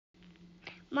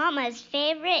Mama's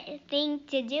favorite thing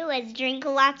to do is drink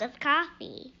lots of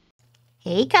coffee.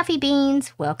 Hey, Coffee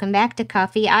Beans! Welcome back to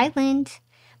Coffee Island.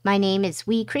 My name is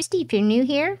Wee Christy if you're new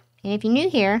here. And if you're new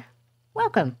here,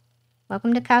 welcome.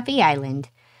 Welcome to Coffee Island.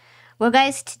 Well,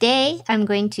 guys, today I'm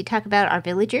going to talk about our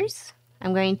villagers.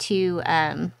 I'm going to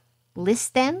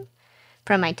list them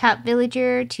from my top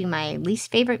villager to my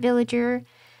least favorite villager.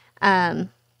 Now,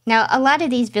 a lot of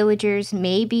these villagers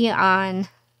may be on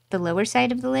the lower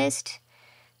side of the list.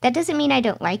 That doesn't mean I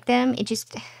don't like them. It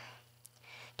just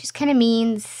kind of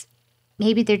means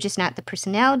maybe they're just not the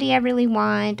personality I really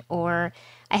want, or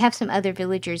I have some other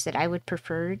villagers that I would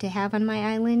prefer to have on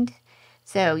my island.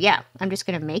 So yeah, I'm just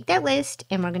going to make that list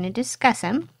and we're going to discuss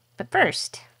them. But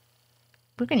first,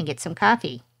 we're going to get some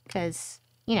coffee because,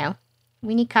 you know,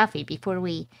 we need coffee before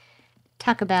we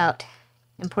talk about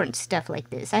important stuff like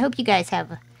this. I hope you guys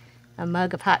have a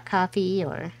mug of hot coffee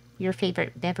or your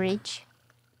favorite beverage.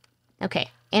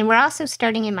 Okay, and we're also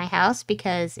starting in my house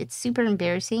because it's super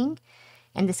embarrassing,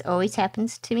 and this always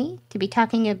happens to me, to be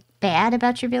talking bad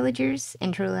about your villagers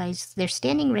and to realize they're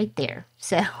standing right there.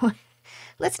 So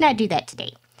let's not do that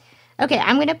today. Okay,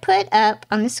 I'm going to put up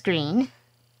on the screen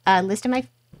a list of my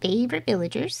favorite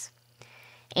villagers,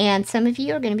 and some of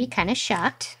you are going to be kind of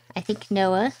shocked. I think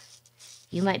Noah,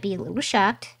 you might be a little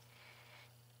shocked.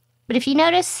 But if you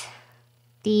notice,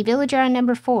 the villager on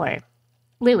number 4,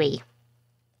 Louie.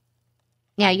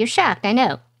 Now, you're shocked, I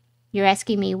know. You're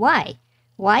asking me why.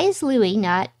 Why is Louie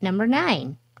not number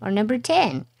 9 or number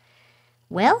 10?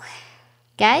 Well,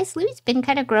 guys, Louie's been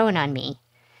kind of growing on me.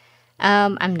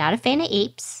 I'm not a fan of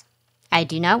apes. I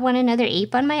do not want another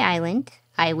ape on my island.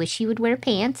 I wish he would wear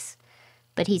pants,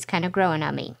 but he's kind of growing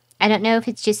on me. I don't know if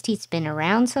it's just he's been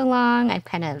around so long. I'm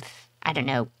kind of, I don't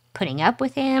know, putting up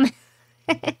with him.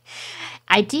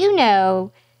 I do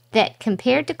know that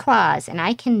compared to Claus, and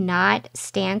I cannot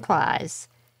stand Claus,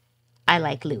 I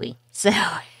like Louie. So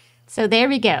there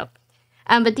we go.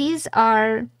 But these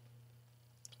are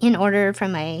in order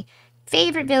from my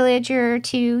favorite villager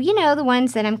to, you know, the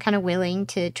ones that I'm kind of willing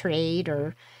to trade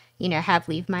or, you know, have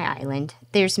leave my island.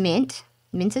 There's Mint.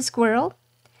 Mint's a squirrel.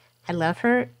 I love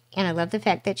her, and I love the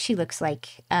fact that she looks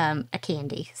like a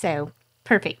candy. So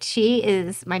perfect. She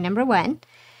is my number 1.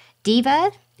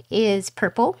 Diva is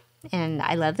purple, and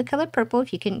I love the color purple,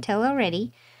 if you couldn't tell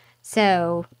already.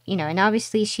 So, you know, and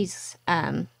obviously she's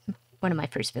one of my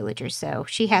first villagers, so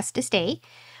she has to stay.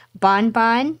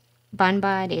 Bonbon.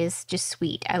 Bonbon is just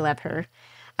sweet. I love her.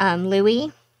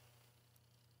 Louie.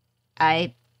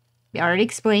 I already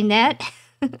explained that.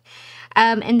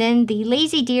 And then the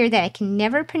lazy deer that I can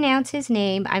never pronounce his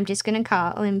name, I'm just going to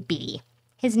call him B.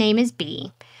 His name is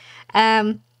B.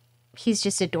 He's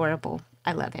just adorable.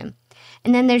 I love him.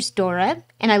 And then there's Dora,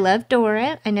 and I love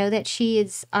Dora. I know that she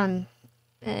is on,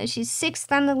 she's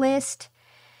 6th on the list.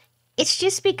 It's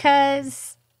just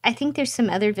because I think there's some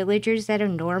other villagers that are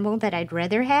normal that I'd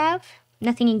rather have.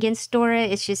 Nothing against Dora,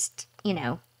 it's just, you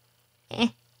know, eh.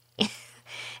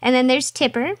 And then there's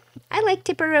Tipper. I like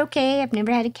Tipper okay. I've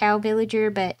never had a cow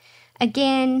villager, but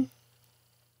again,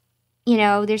 you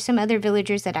know, there's some other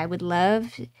villagers that I would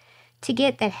love to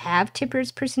get that have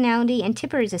Tipper's personality, and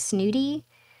Tipper is a snooty,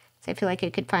 so I feel like I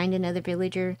could find another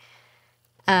villager.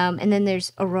 And then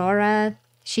there's Aurora.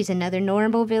 She's another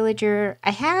normal villager. I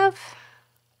have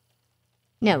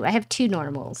 2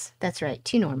 normals. That's right,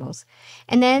 2 normals.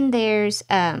 And then there's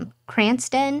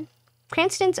Cranston.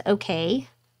 Cranston's okay,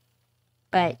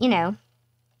 but, you know,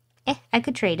 I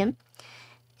could trade him.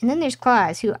 And then there's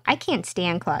Claus, who I can't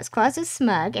stand Claus. Claus is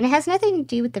smug, and it has nothing to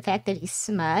do with the fact that he's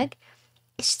smug.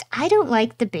 It's just, I don't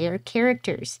like the bear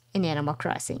characters in Animal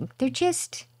Crossing. They're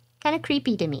just kind of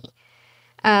creepy to me.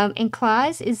 And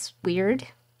Claus is weird.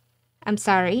 I'm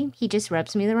sorry, he just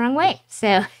rubs me the wrong way.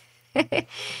 So,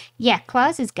 yeah,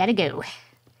 Claus has got to go.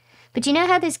 But you know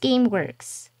how this game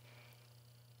works.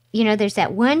 You know, there's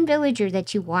that one villager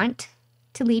that you want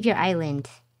to leave your island,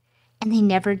 and they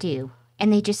never do.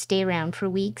 And they just stay around for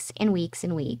weeks and weeks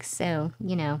and weeks. So,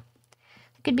 you know,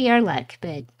 it could be our luck,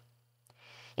 but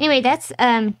anyway, that's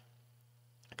a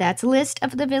list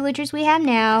of the villagers we have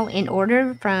now in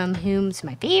order from whom's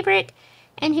my favorite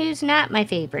and who's not my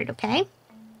favorite, okay?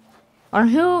 Or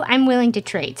who I'm willing to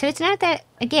trade. So it's not that,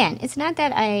 again, it's not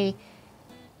that I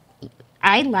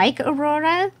like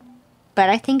Aurora, but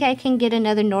I think I can get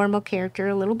another normal character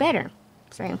a little better.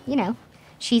 So, you know,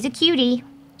 she's a cutie.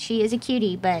 She is a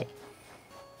cutie, but,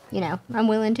 you know, I'm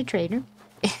willing to trade her.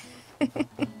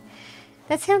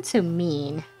 That sounds so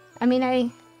mean. I mean,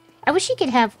 I wish you could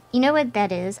have, you know what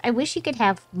that is? I wish you could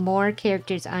have more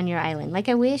characters on your island. Like,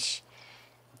 I wish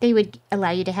they would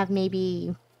allow you to have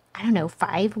maybe I don't know,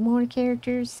 5 more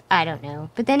characters? I don't know.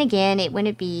 But then again, it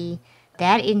wouldn't be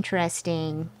that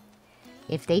interesting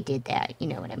if they did that. You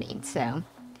know what I mean? So,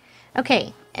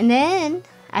 okay. And then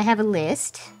I have a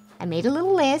list. I made a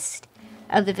little list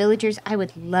of the villagers I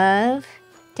would love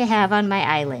to have on my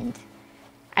island.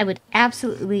 I would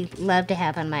absolutely love to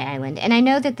have on my island. And I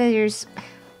know that there's,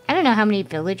 I don't know how many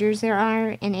villagers there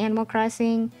are in Animal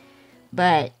Crossing,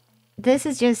 but this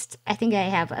is just, I think I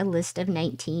have a list of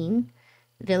 19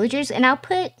 villagers, and I'll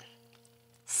put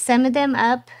some of them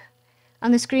up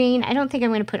on the screen. I don't think I'm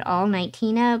going to put all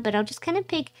 19 up, but I'll just kind of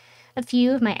pick a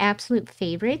few of my absolute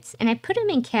favorites, and I put them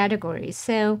in categories.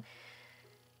 So,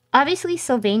 obviously,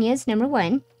 Sylvania is number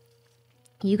 1.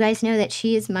 You guys know that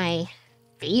she is my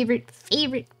favorite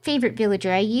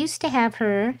villager. I used to have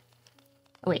her...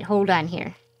 Oh, wait, hold on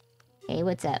here. Hey,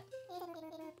 what's up?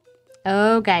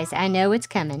 Oh, guys, I know what's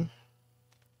coming.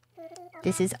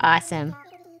 This is awesome.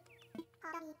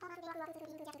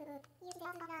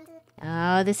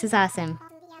 Oh, this is awesome.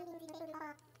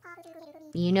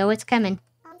 You know what's coming.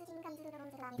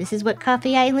 This is what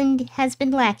Coffee Island has been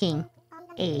lacking.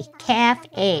 A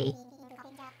cafe.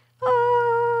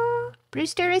 Oh,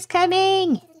 Brewster is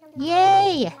coming!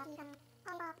 Yay!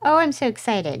 Oh, I'm so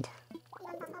excited.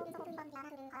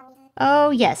 Oh,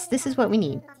 yes, this is what we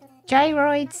need.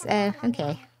 Gyroids,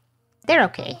 okay. They're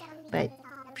okay, but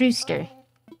Brewster.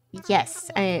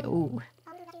 Yes, ooh.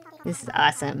 This is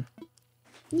awesome.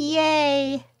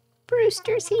 Yay!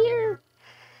 Brewster's here!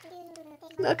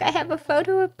 Look, I have a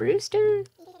photo of Brewster.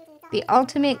 The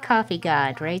ultimate coffee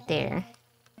god right there.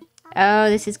 Oh,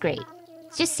 this is great.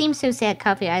 It just seems so sad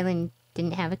Coffee Island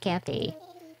didn't have a cafe.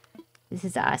 This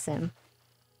is awesome.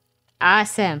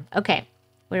 Awesome. Okay,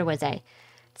 where was I?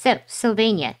 So,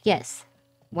 Sylvania, yes.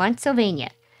 Want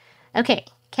Sylvania. Okay,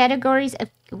 categories of...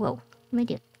 Whoa, what am I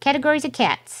doing? Categories of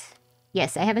cats.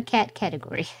 Yes, I have a cat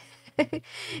category.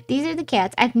 These are the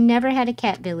cats. I've never had a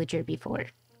cat villager before.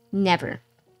 Never.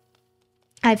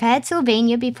 I've had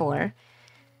Sylvania before.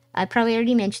 I probably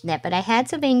already mentioned that, but I had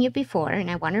Sylvania before,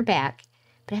 and I want her back.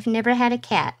 But I've never had a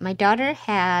cat. My daughter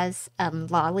has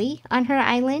Lolly on her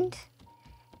island.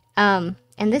 And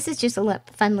this is just a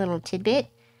fun little tidbit.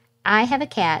 I have a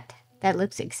cat that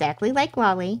looks exactly like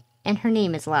Lolly, and her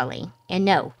name is Lolly. And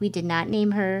no, we did not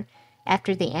name her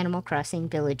after the Animal Crossing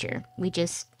villager.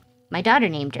 My daughter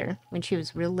named her when she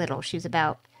was real little. She was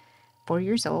about 4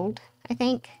 years old, I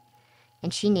think.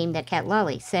 And she named that cat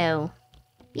Lolly. So,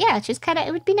 yeah, it's just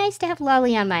it would be nice to have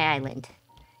Lolly on my island.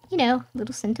 You know, a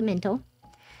little sentimental.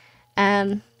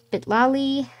 But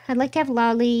Lolly, I'd like to have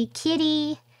Lolly.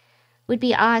 Kitty would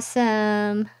be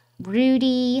awesome.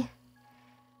 Rudy.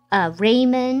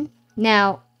 Raymond.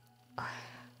 Now,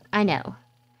 I know.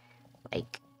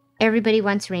 Like, everybody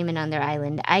wants Raymond on their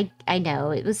island. I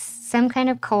know. It was some kind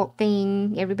of cult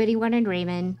thing. Everybody wanted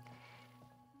Raymond.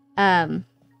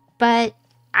 But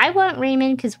I want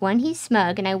Raymond because, one, he's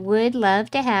smug, and I would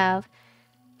love to have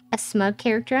a smug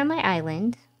character on my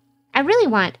island. I really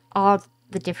want all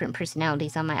the different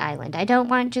personalities on my island. I don't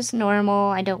want just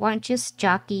normal. I don't want just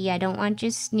jockey. I don't want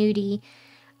just snooty.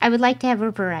 I would like to have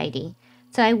a variety.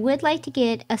 So I would like to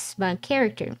get a smug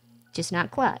character, just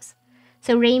not Claus.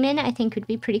 So Raymond, I think, would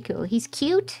be pretty cool. He's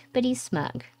cute, but he's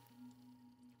smug.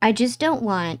 I just don't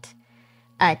want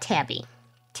Tabby.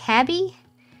 Tabby?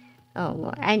 Oh,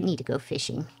 Lord, I need to go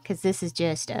fishing, because this is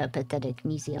just a pathetic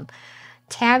museum.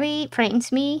 Tabby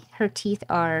frightens me. Her teeth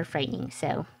are frightening,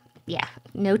 so yeah,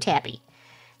 no Tabby.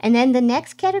 And then the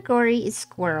next category is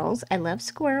squirrels. I love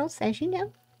squirrels, as you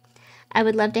know. I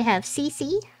would love to have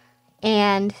Cece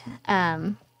and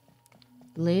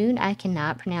Loon. I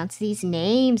cannot pronounce these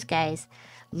names, guys.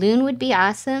 Loon would be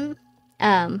awesome.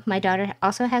 My daughter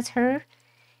also has her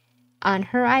on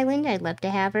her island. I'd love to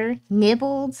have her.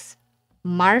 Nibbles.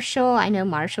 Marshall. I know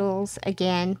Marshall's,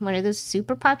 again, one of those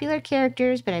super popular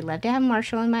characters, but I'd love to have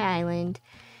Marshall on my island.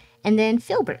 And then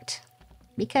Filbert,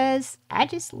 because I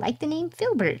just like the name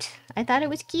Filbert. I thought it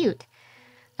was cute.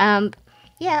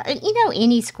 Yeah, you know,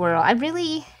 any squirrel. I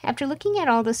really, after looking at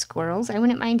all the squirrels, I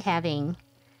wouldn't mind having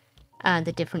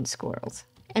the different squirrels.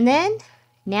 And then,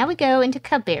 now we go into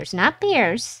cub bears. Not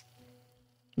bears.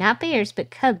 Not bears,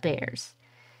 but cub bears.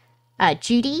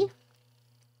 Judy.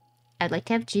 I'd like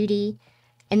to have Judy.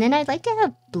 And then I'd like to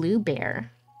have Blue Bear,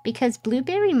 because Blue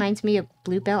Bear reminds me of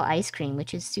Bluebell ice cream,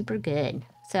 which is super good.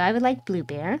 So I would like Blue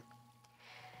Bear.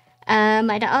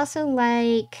 I'd also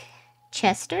like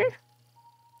Chester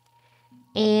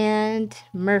and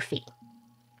Murphy.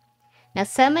 Now,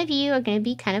 some of you are going to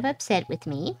be kind of upset with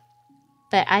me,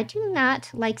 but I do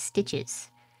not like Stitches.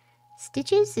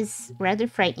 Stitches is rather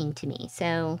frightening to me,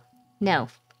 so no,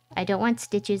 I don't want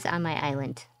Stitches on my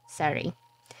island. Sorry.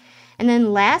 And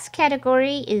then last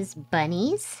category is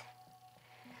bunnies.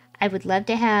 I would love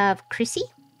to have Chrissy.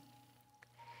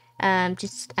 I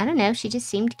don't know, she just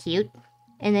seemed cute.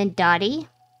 And then Dottie.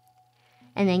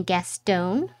 And then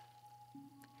Gaston.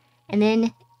 And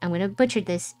then, I'm going to butcher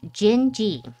this,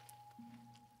 Gingy.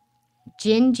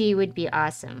 Gingy would be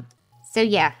awesome. So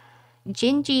yeah,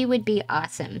 Gingy would be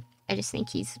awesome. I just think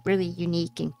he's really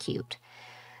unique and cute.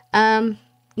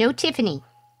 No Tiffany.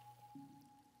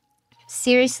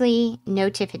 Seriously, no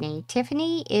Tiffany.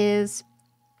 Tiffany is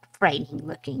frightening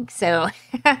looking. So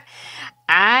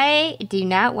I do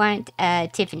not want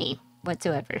Tiffany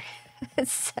whatsoever.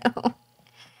 So,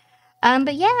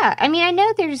 but yeah, I mean, I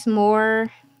know there's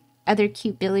more other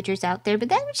cute villagers out there, but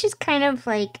that was just kind of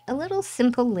like a little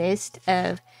simple list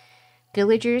of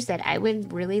villagers that I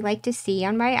would really like to see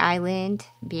on my island,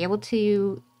 be able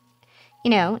to,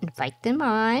 you know, invite them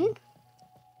on.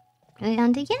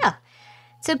 And yeah.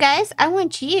 So guys, I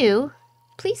want you,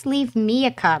 please leave me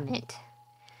a comment.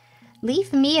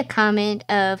 Leave me a comment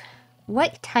of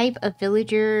what type of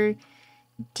villager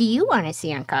do you want to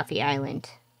see on Coffee Island?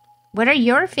 What are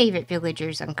your favorite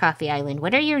villagers on Coffee Island?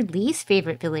 What are your least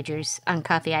favorite villagers on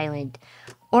Coffee Island?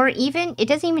 Or even, it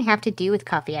doesn't even have to do with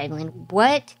Coffee Island.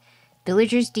 What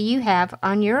villagers do you have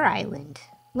on your island?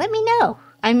 Let me know.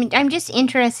 I'm just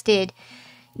interested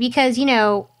because, you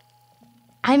know,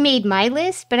 I made my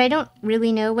list, but I don't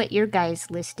really know what your guys'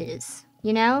 list is.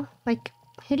 You know? Like,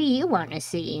 who do you want to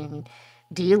see? And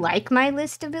do you like my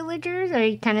list of villagers? Or are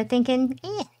you kind of thinking,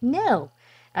 no.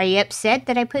 Are you upset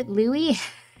that I put Louie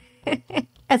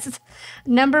as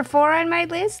number 4 on my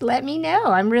list? Let me know.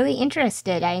 I'm really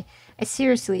interested. I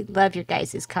seriously love your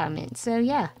guys' comments. So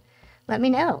yeah, let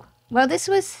me know. Well, this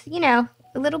was, you know,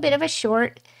 a little bit of a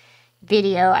short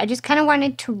video. I just kind of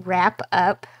wanted to wrap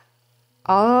up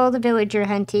all the villager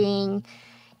hunting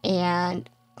and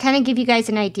kind of give you guys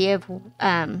an idea of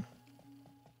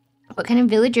what kind of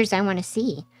villagers I want to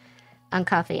see on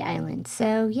Coffee Island.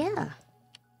 So yeah.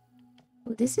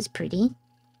 Oh, this is pretty.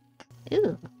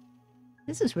 Ooh,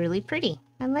 this is really pretty.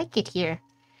 I like it here.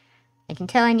 I can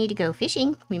tell I need to go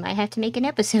fishing. We might have to make an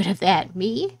episode of that.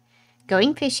 Me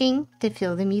going fishing to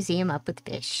fill the museum up with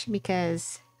fish.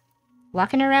 Because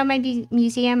walking around my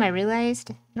museum, I realized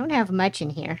I don't have much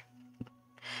in here.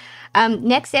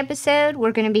 Next episode,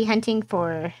 we're going to be hunting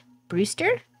for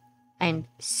Brewster. I'm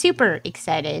super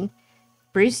excited.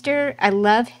 Brewster, I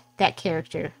love that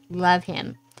character. Love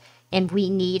him. And we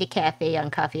need a cafe on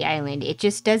Coffee Island. It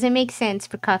just doesn't make sense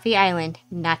for Coffee Island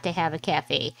not to have a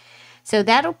cafe. So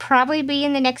that'll probably be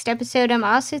in the next episode. I'm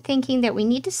also thinking that we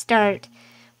need to start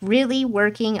really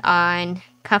working on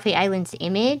Coffee Island's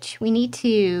image. We need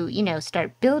to, you know,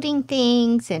 start building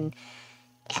things and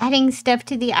adding stuff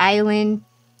to the island,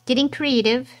 getting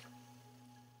creative.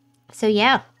 So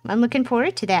yeah, I'm looking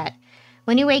forward to that.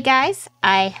 Well, anyway, guys,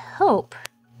 I hope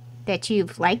that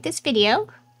you've liked this video.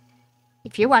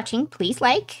 If you're watching, please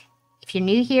like. If you're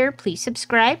new here, please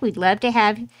subscribe. We'd love to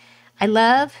have, I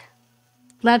love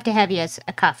to have you as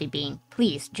a Coffee Bean.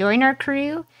 Please join our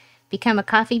crew, become a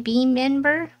Coffee Bean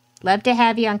member. Love to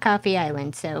have you on Coffee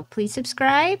Island. So please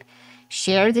subscribe,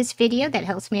 share this video. That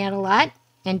helps me out a lot.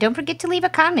 And don't forget to leave a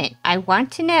comment. I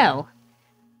want to know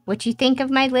what you think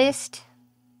of my list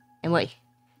and what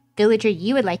villager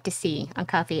you would like to see on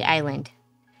Coffee Island.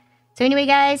 So anyway,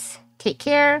 guys, take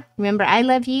care. Remember, I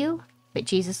love you, but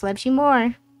Jesus loves you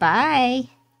more. Bye.